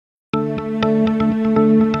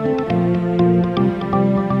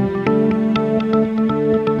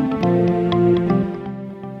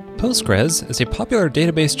Postgres is a popular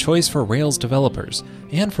database choice for Rails developers,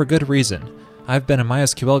 and for good reason. I've been a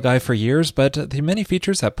MySQL guy for years, but the many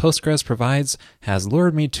features that Postgres provides has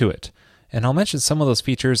lured me to it. And I'll mention some of those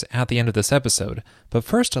features at the end of this episode, but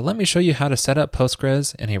first let me show you how to set up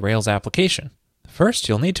Postgres in a Rails application. First,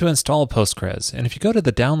 you'll need to install Postgres, and if you go to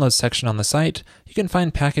the Downloads section on the site, you can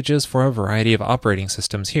find packages for a variety of operating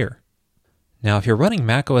systems here. Now, if you're running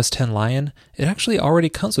macOS 10 Lion, it actually already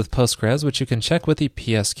comes with Postgres, which you can check with the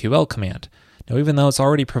psql command. Now, even though it's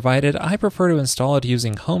already provided, I prefer to install it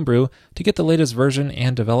using Homebrew to get the latest version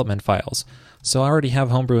and development files. So I already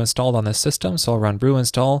have Homebrew installed on this system, so I'll run brew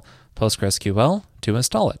install PostgreSQL to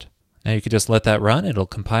install it. Now you can just let that run, it'll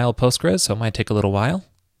compile Postgres, so it might take a little while.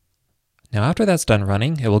 Now after that's done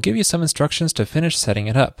running, it will give you some instructions to finish setting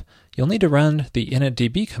it up. You'll need to run the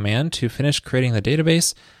initdb command to finish creating the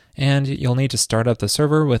database, and you'll need to start up the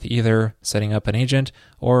server with either setting up an agent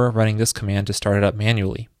or running this command to start it up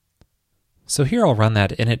manually. So here I'll run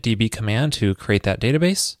that initdb command to create that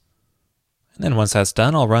database. And then once that's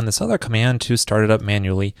done, I'll run this other command to start it up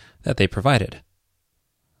manually that they provided.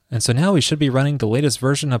 And so now we should be running the latest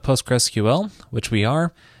version of PostgreSQL, which we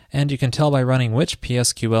are, and you can tell by running which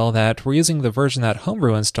PSQL that we're using the version that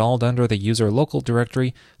Homebrew installed under the user local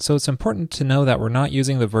directory, so it's important to know that we're not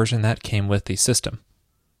using the version that came with the system.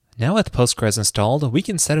 Now with Postgres installed, we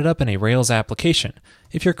can set it up in a Rails application.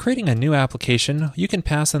 If you're creating a new application, you can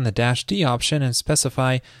pass in the -d option and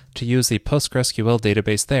specify to use the PostgreSQL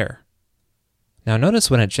database there. Now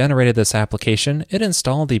notice when it generated this application, it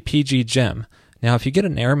installed the pggem. Now if you get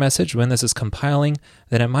an error message when this is compiling,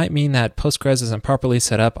 then it might mean that Postgres isn't properly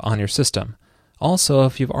set up on your system. Also,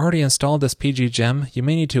 if you've already installed this pggem, you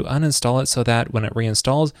may need to uninstall it so that when it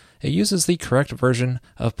reinstalls, it uses the correct version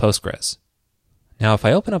of Postgres. Now if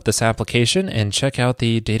I open up this application and check out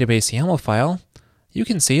the database YAML file, you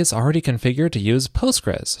can see it's already configured to use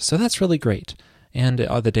Postgres, so that's really great. And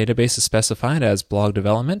the database is specified as blog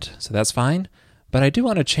development, so that's fine. But I do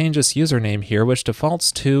want to change this username here, which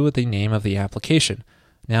defaults to the name of the application.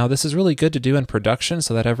 Now this is really good to do in production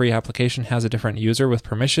so that every application has a different user with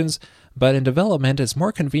permissions, but in development it's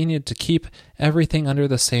more convenient to keep everything under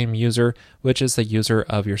the same user, which is the user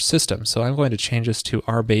of your system. So I'm going to change this to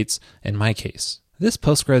rbates in my case. This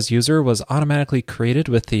Postgres user was automatically created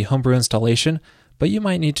with the Homebrew installation, but you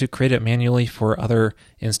might need to create it manually for other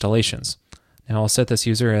installations. Now I'll set this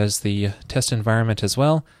user as the test environment as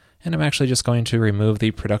well, and I'm actually just going to remove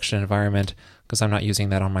the production environment because I'm not using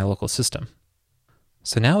that on my local system.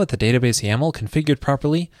 So now with the database YAML configured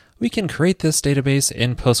properly, we can create this database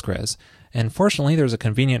in Postgres. And fortunately, there's a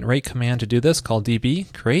convenient rate command to do this called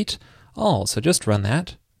db create all. So just run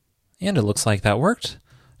that. And it looks like that worked.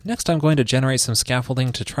 Next, I'm going to generate some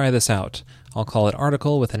scaffolding to try this out. I'll call it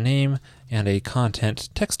article with a name and a content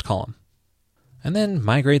text column. And then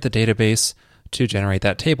migrate the database to generate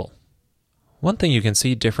that table. One thing you can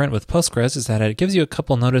see different with Postgres is that it gives you a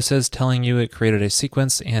couple notices telling you it created a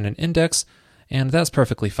sequence and an index, and that's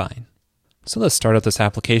perfectly fine. So let's start up this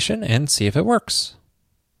application and see if it works.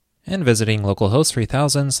 And visiting localhost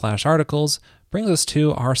 3000/articles brings us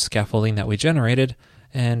to our scaffolding that we generated,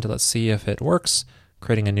 and let's see if it works,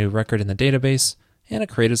 creating a new record in the database, and it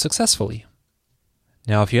created successfully.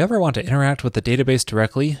 Now if you ever want to interact with the database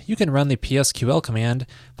directly, you can run the psql command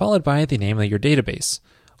followed by the name of your database.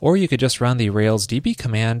 Or you could just run the Rails DB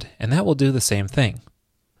command, and that will do the same thing.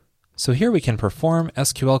 So here we can perform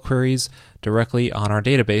SQL queries directly on our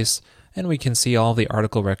database, and we can see all the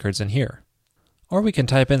article records in here. Or we can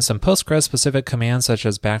type in some Postgres-specific commands such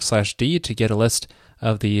as \d to get a list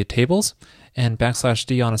of the tables, and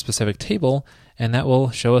 \d on a specific table, and that will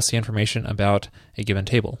show us the information about a given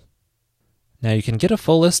table. Now you can get a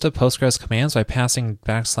full list of Postgres commands by passing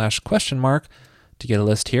 \question to get a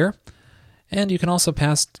list here. And you can also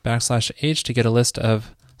pass \h to get a list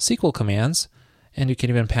of SQL commands, and you can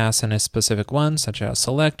even pass in a specific one, such as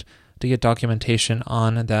select, to get documentation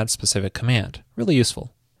on that specific command. Really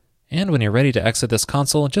useful. And when you're ready to exit this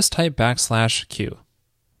console, just type \q.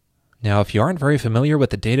 Now, if you aren't very familiar with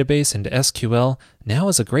the database and SQL, now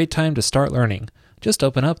is a great time to start learning. Just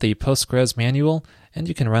open up the Postgres manual, and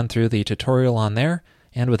you can run through the tutorial on there.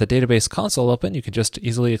 And with the database console open, you can just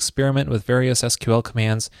easily experiment with various SQL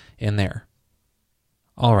commands in there.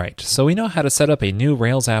 Alright, so we know how to set up a new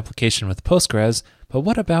Rails application with Postgres, but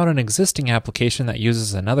what about an existing application that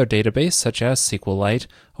uses another database such as SQLite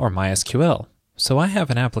or MySQL? So I have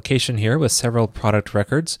an application here with several product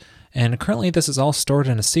records, and currently this is all stored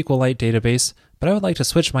in a SQLite database, but I would like to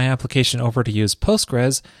switch my application over to use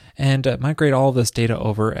Postgres and migrate all of this data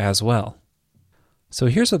over as well. So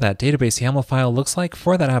here's what that database YAML file looks like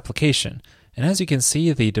for that application. And as you can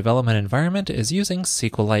see, the development environment is using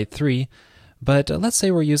SQLite 3, but let's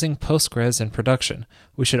say we're using Postgres in production.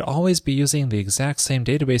 We should always be using the exact same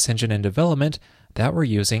database engine in development that we're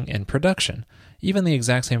using in production, even the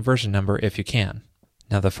exact same version number if you can.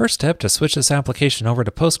 Now the first step to switch this application over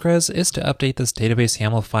to Postgres is to update this database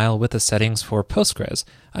YAML file with the settings for Postgres.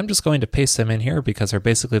 I'm just going to paste them in here because they're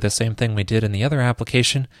basically the same thing we did in the other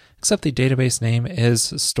application, except the database name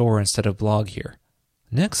is store instead of blog here.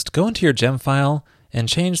 Next, go into your gem file and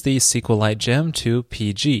change the SQLite gem to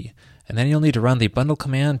PG, and then you'll need to run the bundle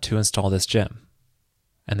command to install this gem.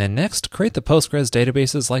 And then next, create the Postgres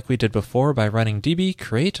databases like we did before by running db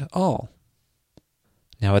create all.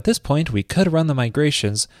 Now at this point, we could run the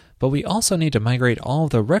migrations, but we also need to migrate all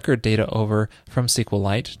of the record data over from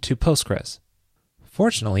SQLite to Postgres.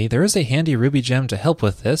 Fortunately, there is a handy Ruby gem to help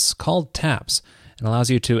with this called taps, and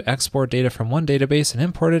allows you to export data from one database and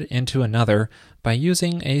import it into another by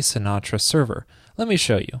using a Sinatra server. Let me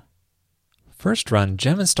show you. First run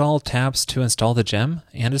gem install taps to install the gem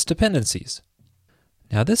and its dependencies.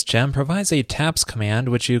 Now this gem provides a taps command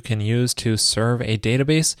which you can use to serve a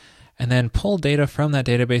database and then pull data from that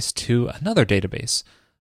database to another database.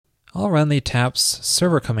 I'll run the taps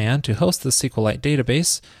server command to host the SQLite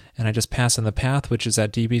database, and I just pass in the path which is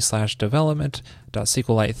at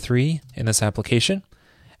db/development.sqlite3 in this application.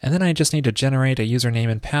 And then I just need to generate a username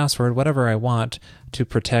and password, whatever I want, to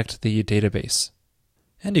protect the database.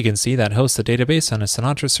 And you can see that hosts the database on a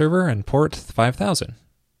Sinatra server and port 5000.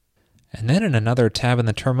 And then in another tab in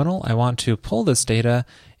the terminal, I want to pull this data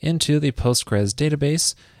into the Postgres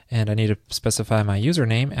database, and I need to specify my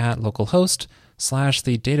username at localhost /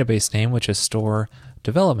 the database name, which is store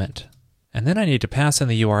development. And then I need to pass in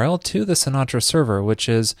the URL to the Sinatra server, which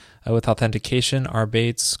is with authentication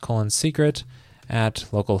rbates:secret at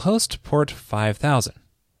localhost port 5000.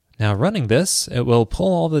 Now running this, it will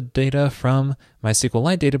pull all the data from my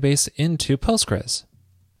SQLite database into Postgres.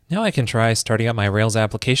 Now I can try starting up my Rails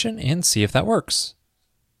application and see if that works.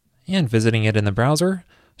 And visiting it in the browser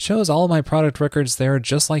shows all my product records there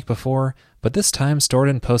just like before, but this time stored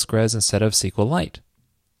in Postgres instead of SQLite.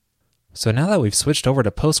 So now that we've switched over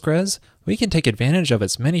to Postgres, we can take advantage of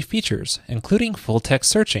its many features, including full-text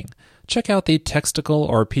searching. Check out the Texticle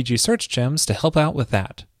or PG search gems to help out with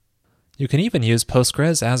that. You can even use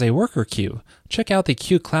Postgres as a worker queue. Check out the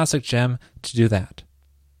Queue Classic gem to do that.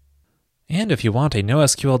 And if you want a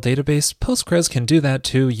NoSQL database, Postgres can do that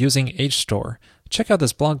too using HStore. Check out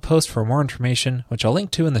this blog post for more information, which I'll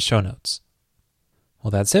link to in the show notes.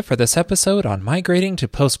 Well, that's it for this episode on migrating to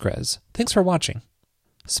Postgres. Thanks for watching.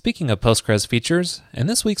 Speaking of Postgres features, in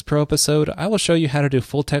this week's Pro episode, I will show you how to do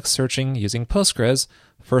full-text searching using Postgres,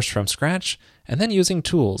 first from scratch, and then using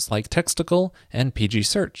tools like Texticle and PG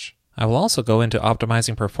Search. I will also go into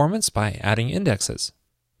optimizing performance by adding indexes.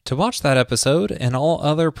 To watch that episode and all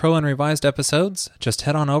other Pro and Revised episodes, just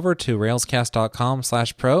head on over to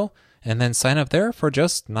railscast.com/pro and then sign up there for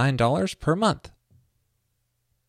just $9 per month.